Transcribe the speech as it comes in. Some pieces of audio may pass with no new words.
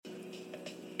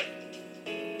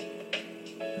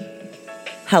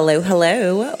Hello,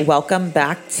 hello. Welcome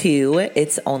back to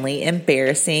It's Only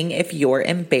Embarrassing If You're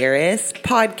Embarrassed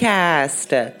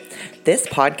podcast. This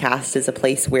podcast is a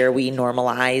place where we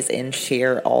normalize and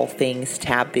share all things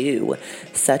taboo,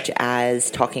 such as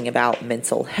talking about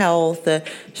mental health,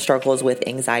 struggles with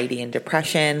anxiety and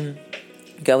depression,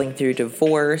 going through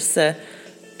divorce,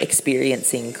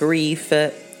 experiencing grief,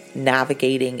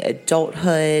 navigating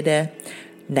adulthood,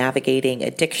 navigating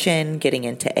addiction, getting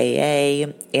into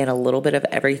AA, and a little bit of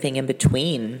everything in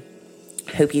between.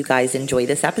 Hope you guys enjoy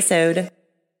this episode.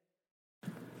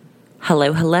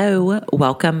 Hello, hello.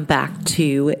 Welcome back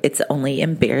to It's Only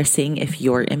Embarrassing If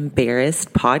You're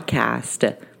Embarrassed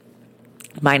podcast.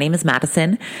 My name is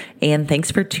Madison, and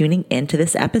thanks for tuning into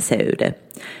this episode.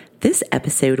 This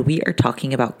episode, we are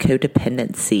talking about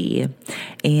codependency.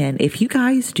 And if you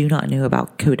guys do not know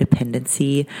about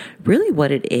codependency, really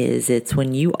what it is, it's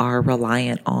when you are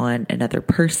reliant on another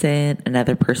person,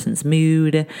 another person's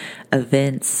mood,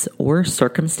 events, or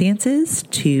circumstances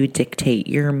to dictate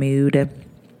your mood,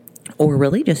 or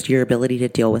really just your ability to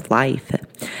deal with life.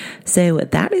 So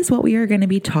that is what we are going to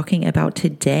be talking about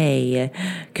today.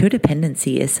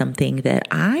 Codependency is something that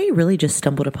I really just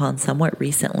stumbled upon somewhat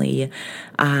recently.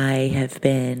 I have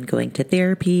been going to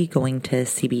therapy, going to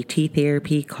CBT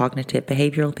therapy, cognitive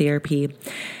behavioral therapy.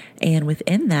 And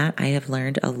within that, I have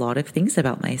learned a lot of things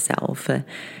about myself.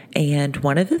 And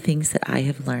one of the things that I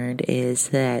have learned is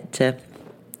that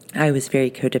I was very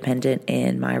codependent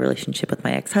in my relationship with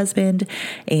my ex-husband,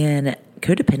 and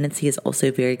codependency is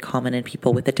also very common in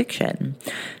people with addiction.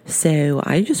 So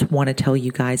I just want to tell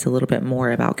you guys a little bit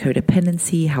more about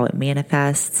codependency, how it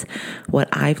manifests, what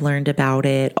I've learned about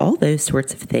it, all those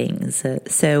sorts of things.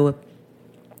 So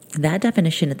that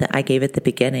definition that I gave at the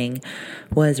beginning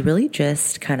was really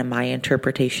just kind of my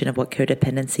interpretation of what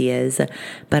codependency is,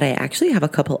 but I actually have a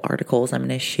couple articles I'm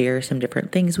going to share some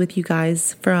different things with you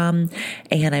guys from,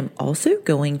 and I'm also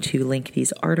going to link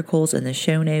these articles in the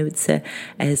show notes,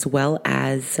 as well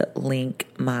as link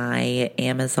my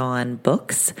Amazon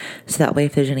books, so that way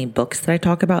if there's any books that I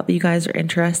talk about that you guys are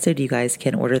interested, you guys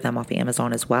can order them off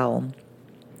Amazon as well.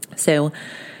 So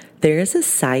there is a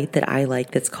site that I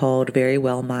like that's called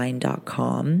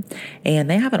verywellmind.com, and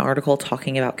they have an article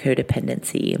talking about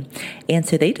codependency. And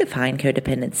so they define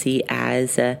codependency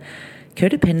as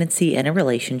codependency in a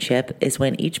relationship is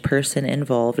when each person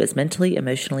involved is mentally,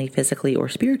 emotionally, physically, or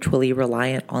spiritually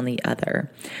reliant on the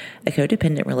other. A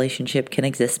codependent relationship can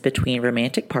exist between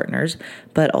romantic partners,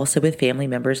 but also with family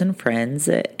members and friends,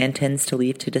 and tends to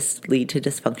lead to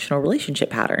dysfunctional relationship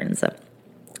patterns.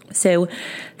 So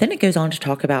then it goes on to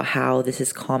talk about how this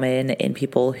is common in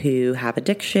people who have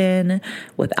addiction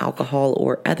with alcohol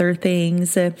or other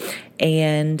things.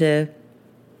 And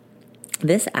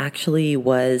this actually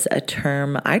was a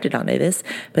term, I did not know this,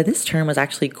 but this term was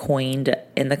actually coined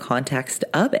in the context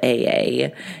of AA.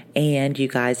 And you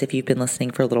guys, if you've been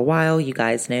listening for a little while, you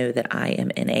guys know that I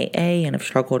am in AA and have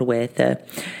struggled with a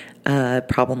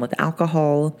problem with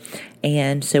alcohol.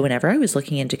 And so whenever I was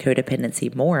looking into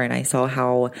codependency more and I saw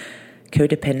how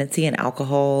codependency and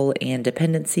alcohol and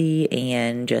dependency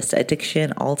and just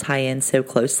addiction all tie in so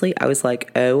closely, I was like,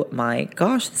 oh my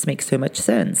gosh, this makes so much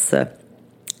sense.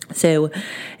 So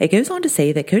it goes on to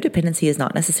say that codependency is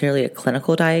not necessarily a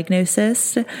clinical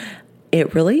diagnosis.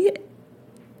 It really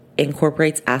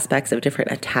incorporates aspects of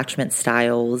different attachment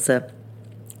styles,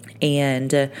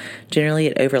 and generally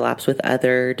it overlaps with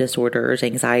other disorders,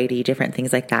 anxiety, different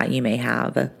things like that you may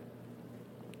have.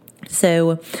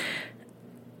 So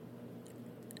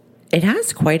it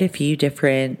has quite a few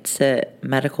different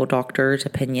medical doctors'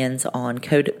 opinions on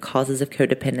causes of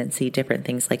codependency, different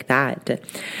things like that.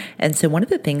 And so one of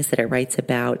the things that it writes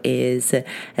about is,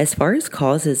 as far as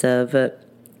causes of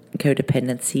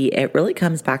codependency, it really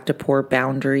comes back to poor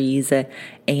boundaries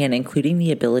and including the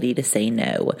ability to say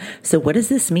no. So what does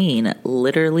this mean?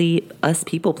 Literally, us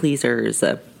people pleasers.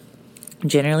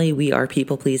 Generally, we are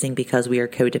people pleasing because we are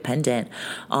codependent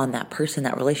on that person,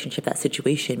 that relationship, that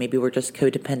situation. Maybe we're just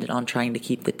codependent on trying to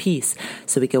keep the peace.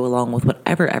 So we go along with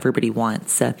whatever everybody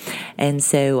wants. And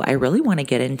so I really want to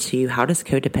get into, how does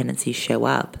codependency show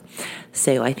up?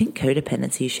 So I think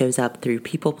codependency shows up through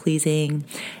people pleasing.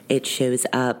 It shows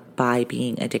up by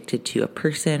being addicted to a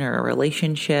person or a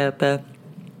relationship.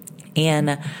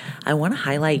 And I want to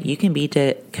highlight, you can be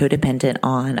codependent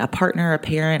on a partner, a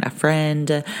parent, a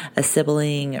friend, a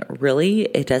sibling. Really,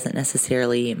 it doesn't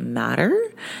necessarily matter.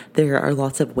 There are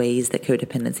lots of ways that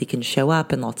codependency can show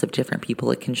up and lots of different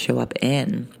people it can show up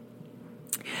in.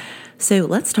 So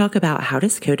let's talk about, how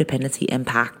does codependency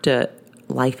impact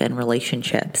life and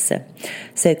relationships?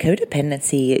 So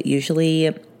codependency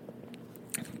usually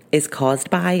is caused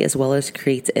by, as well as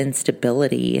creates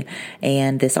instability.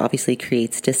 And this obviously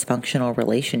creates dysfunctional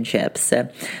relationships.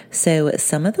 So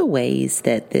some of the ways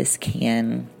that this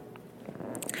can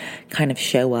kind of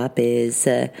show up is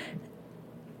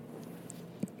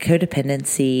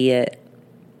codependency.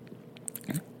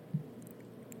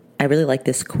 I really like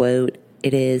this quote.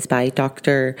 It is by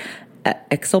Dr.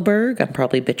 Exelberg. I'm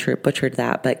probably butchered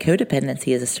that, but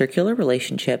codependency is a circular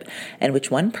relationship in which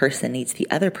one person needs the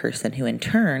other person, who in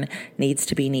turn needs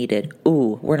to be needed.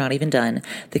 Ooh, we're not even done.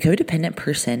 The codependent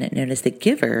person, known as the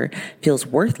giver, feels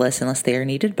worthless unless they are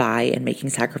needed by and making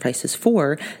sacrifices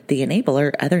for the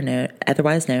enabler,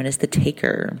 otherwise known as the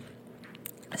taker.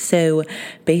 So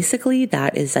basically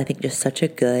that is, I think, just such a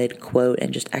good quote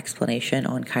and just explanation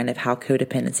on kind of how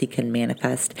codependency can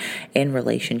manifest in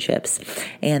relationships.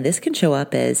 And this can show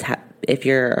up as if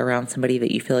you're around somebody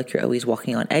that you feel like you're always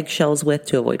walking on eggshells with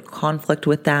to avoid conflict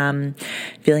with them,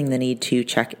 feeling the need to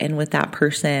check in with that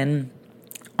person,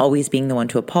 always being the one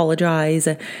to apologize,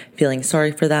 feeling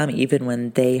sorry for them even when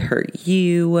they hurt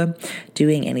you,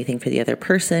 doing anything for the other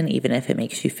person even if it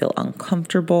makes you feel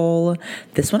uncomfortable.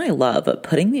 This one I love,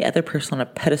 putting the other person on a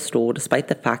pedestal despite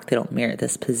the fact they don't merit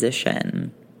this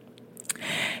position.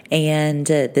 And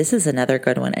this is another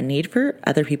good one, a need for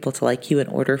other people to like you in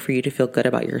order for you to feel good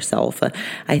about yourself.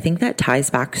 I think that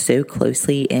ties back so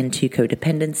closely into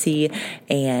codependency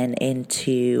and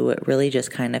into really just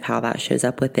kind of how that shows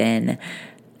up within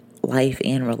life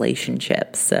and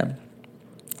relationships.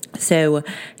 So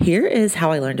here is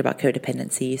how I learned about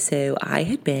codependency. So I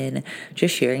had been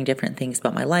just sharing different things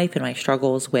about my life and my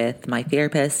struggles with my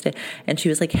therapist. And she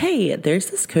was like, hey, there's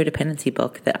this codependency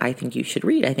book that I think you should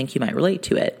read. I think you might relate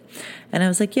to it. And I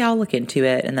was like, yeah, I'll look into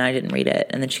it. And then I didn't read it.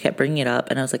 And then she kept bringing it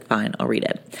up and I was like, fine, I'll read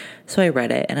it. So I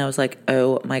read it and I was like,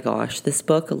 oh my gosh, this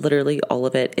book, literally all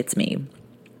of it, it's me.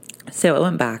 So I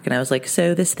went back and I was like,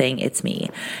 so this thing, it's me.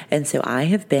 And so I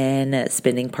have been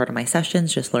spending part of my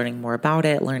sessions just learning more about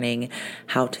it, learning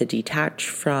how to detach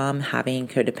from having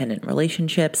codependent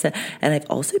relationships. And I've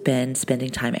also been spending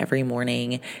time every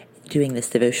morning doing this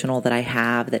devotional that I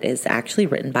have that is actually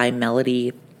written by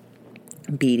Melody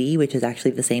Beattie, which is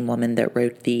actually the same woman that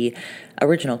wrote the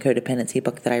original codependency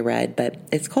book that I read, but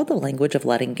it's called The Language of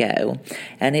Letting Go.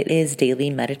 And it is daily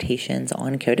meditations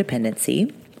on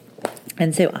codependency.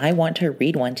 And so I want to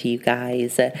read one to you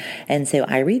guys. And so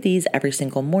I read these every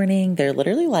single morning. They're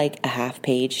literally like a half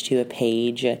page to a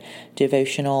page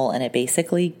devotional, and it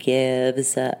basically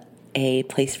gives a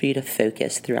place for you to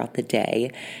focus throughout the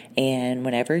day. And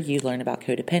whenever you learn about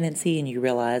codependency and you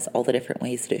realize all the different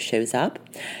ways that it shows up,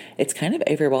 it's kind of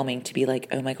overwhelming to be like,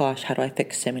 oh my gosh, how do I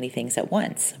fix so many things at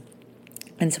once?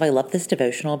 And so I love this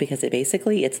devotional because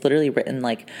it's literally written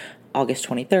like August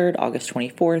 23rd, August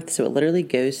 24th. So it literally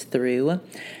goes through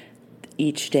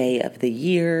each day of the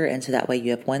year. And so that way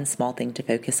you have one small thing to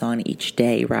focus on each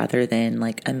day rather than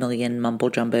like a million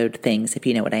mumble jumboed things, if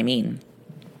you know what I mean.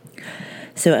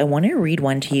 So I want to read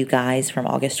one to you guys from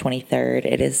August 23rd.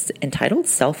 It is entitled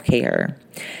Self-Care.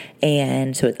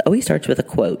 And so it always starts with a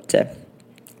quote. And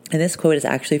this quote is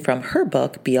actually from her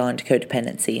book, Beyond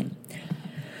Codependency.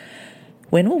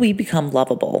 When will we become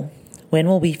lovable? When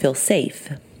will we feel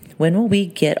safe? When will we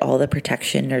get all the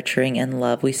protection, nurturing, and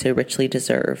love we so richly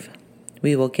deserve?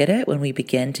 We will get it when we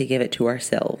begin to give it to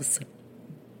ourselves.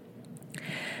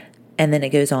 And then it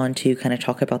goes on to kind of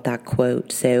talk about that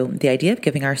quote. So the idea of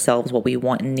giving ourselves what we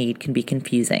want and need can be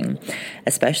confusing,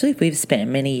 especially if we've spent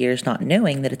many years not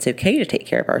knowing that it's okay to take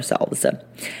care of ourselves.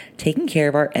 Taking care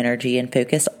of our energy and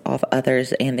focus off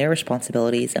others and their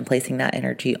responsibilities and placing that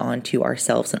energy onto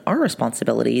ourselves and our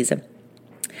responsibilities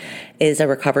is a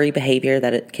recovery behavior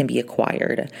that it can be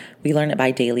acquired. We learn it by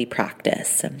daily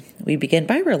practice. We begin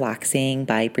by relaxing,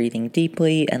 by breathing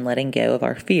deeply and letting go of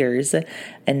our fears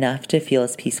enough to feel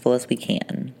as peaceful as we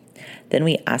can. Then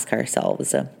we ask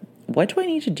ourselves, what do I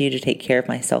need to do to take care of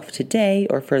myself today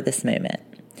or for this moment?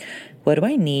 What do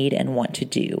I need and want to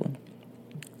do?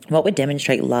 What would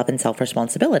demonstrate love and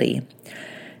self-responsibility?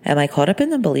 Am I caught up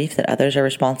in the belief that others are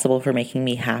responsible for making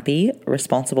me happy,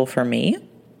 responsible for me?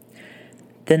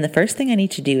 Then the first thing I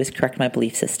need to do is correct my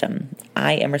belief system.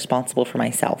 I am responsible for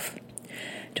myself.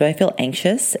 Do I feel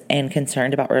anxious and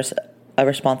concerned about a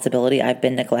responsibility I've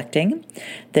been neglecting?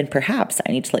 Then perhaps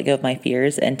I need to let go of my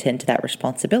fears and tend to that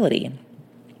responsibility.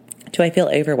 Do I feel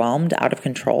overwhelmed, out of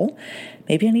control?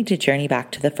 Maybe I need to journey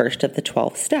back to the first of the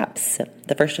 12 steps.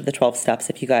 The first of the 12 steps,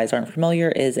 if you guys aren't familiar,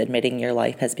 is admitting your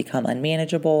life has become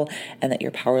unmanageable and that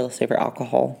you're powerless over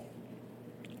alcohol.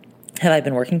 Have I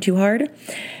been working too hard?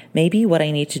 Maybe what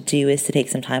I need to do is to take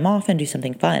some time off and do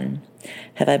something fun.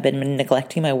 Have I been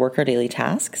neglecting my work or daily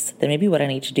tasks? Then maybe what I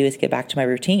need to do is get back to my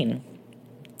routine.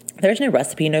 There's no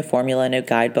recipe, no formula, no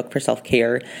guidebook for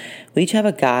self-care. We each have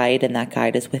a guide, and that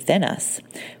guide is within us.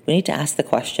 We need to ask the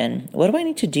question, what do I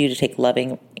need to do to take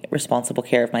loving, responsible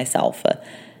care of myself?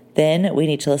 Then we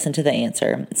need to listen to the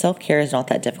answer. Self-care is not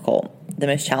that difficult. The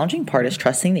most challenging part is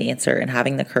trusting the answer and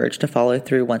having the courage to follow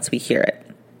through once we hear it.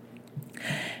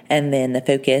 And then the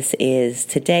focus is,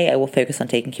 today I will focus on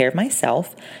taking care of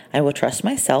myself. I will trust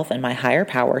myself and my higher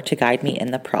power to guide me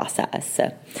in the process.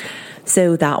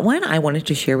 So that one I wanted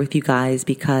to share with you guys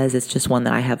because it's just one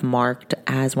that I have marked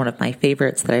as one of my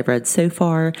favorites that I've read so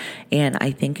far. And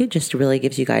I think it just really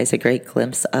gives you guys a great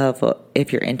glimpse of,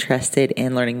 if you're interested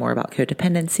in learning more about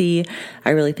codependency, I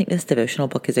really think this devotional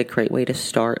book is a great way to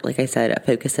start. Like I said, a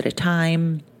focus at a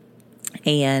time.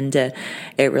 And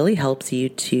it really helps you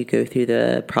to go through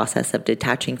the process of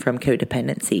detaching from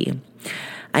codependency.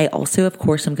 I also, of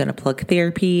course, am going to plug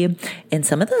therapy, and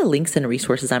some of the links and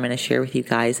resources I'm going to share with you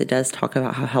guys. It does talk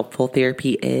about how helpful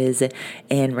therapy is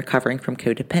in recovering from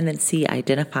codependency,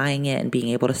 identifying it, and being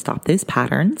able to stop those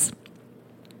patterns.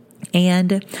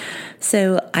 And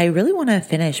so I really want to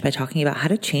finish by talking about how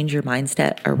to change your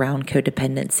mindset around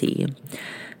codependency.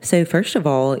 So first of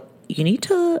all, you need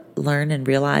to learn and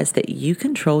realize that you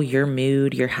control your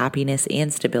mood, your happiness,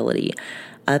 and stability.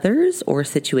 Others or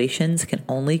situations can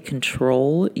only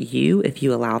control you if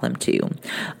you allow them to.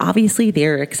 Obviously,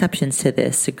 there are exceptions to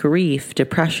this: grief,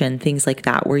 depression, things like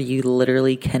that, where you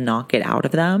literally cannot get out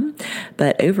of them.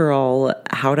 But overall,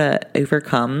 how to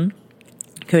overcome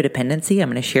codependency, I'm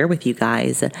going to share with you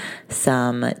guys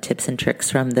some tips and tricks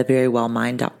from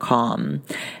theverywellmind.com.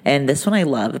 And this one I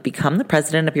love. Become the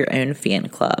president of your own fan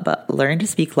club. Learn to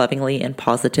speak lovingly and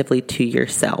positively to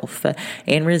yourself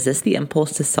and resist the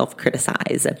impulse to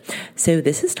self-criticize. So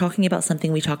this is talking about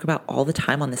something we talk about all the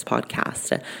time on this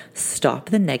podcast.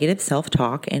 Stop the negative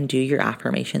self-talk and do your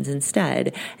affirmations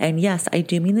instead. And yes, I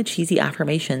do mean the cheesy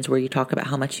affirmations where you talk about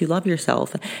how much you love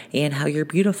yourself and how you're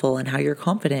beautiful and how you're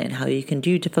confident and how you can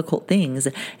do difficult things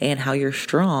and how you're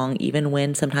strong even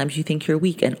when sometimes you think you're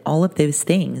weak, and all of those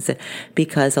things,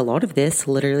 because a lot of this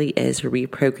literally is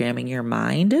reprogramming your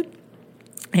mind.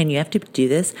 And you have to do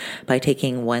this by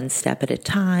taking one step at a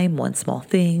time, one small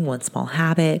thing, one small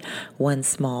habit, one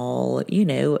small,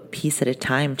 piece at a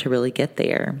time to really get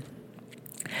there.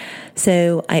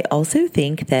 So I also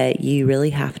think that you really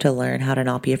have to learn how to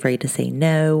not be afraid to say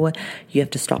no. You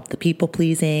have to stop the people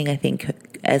pleasing. I think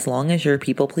as long as you're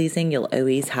people pleasing, you'll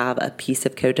always have a piece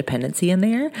of codependency in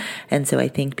there. And so I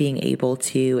think being able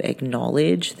to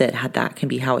acknowledge that that can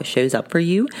be how it shows up for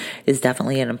you is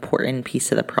definitely an important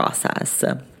piece of the process.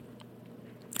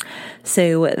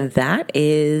 So that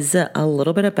is a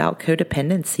little bit about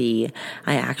codependency.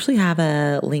 I actually have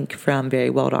a link from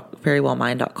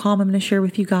verywellmind.com I'm going to share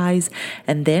with you guys.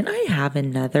 And then I have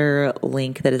another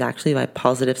link that is actually by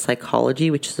Positive Psychology,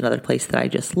 which is another place that I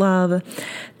just love,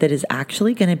 that is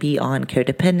actually going to be on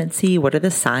codependency. What are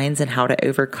the signs and how to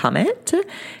overcome it?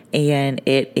 And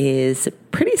it is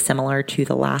pretty similar to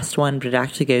the last one, but it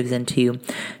actually goes into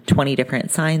 20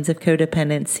 different signs of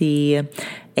codependency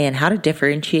and how to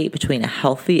differentiate between a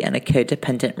healthy and a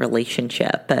codependent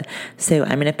relationship. So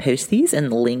I'm going to post these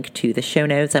and link to the show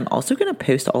notes. I'm also going to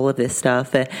post all of this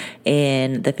stuff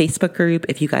in the Facebook group.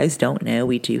 If you guys don't know,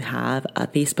 we do have a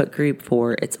Facebook group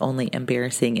for It's Only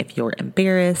Embarrassing If You're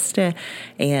Embarrassed.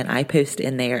 And I post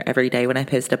in there every day when I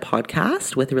post a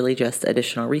podcast with really just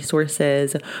additional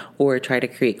resources or try to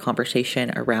create conversation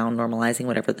around normalizing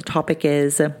whatever the topic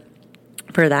is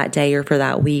for that day or for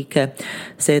that week.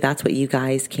 So that's what you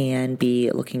guys can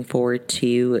be looking forward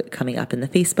to coming up in the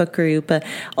Facebook group.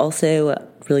 Also,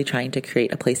 really trying to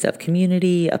create a place of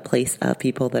community, a place of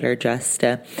people that are just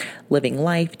living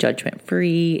life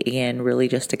judgment-free and really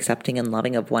just accepting and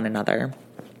loving of one another.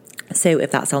 So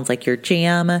if that sounds like your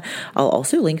jam, I'll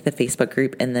also link the Facebook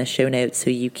group in the show notes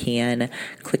so you can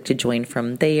click to join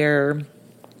from there.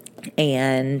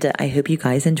 And I hope you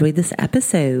guys enjoyed this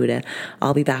episode.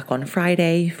 I'll be back on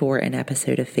Friday for an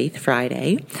episode of Faith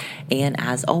Friday. And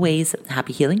as always,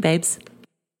 happy healing, babes.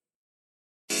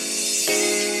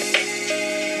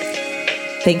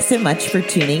 Thanks so much for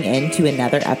tuning in to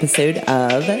another episode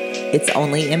of It's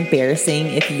Only Embarrassing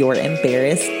If You're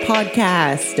Embarrassed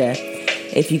podcast.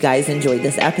 If you guys enjoyed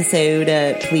this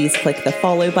episode, please click the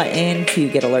follow button to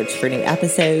get alerts for new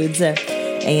episodes.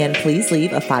 And please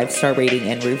leave a 5-star rating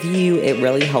and review. It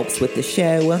really helps with the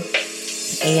show.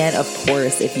 And of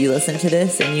course, if you listen to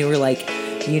this and you were like,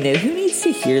 who needs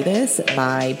to hear this?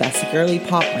 My best girly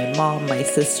pop, my mom, my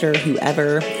sister,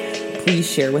 whoever, please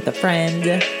share with a friend.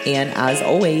 And as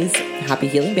always, happy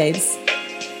healing, babes.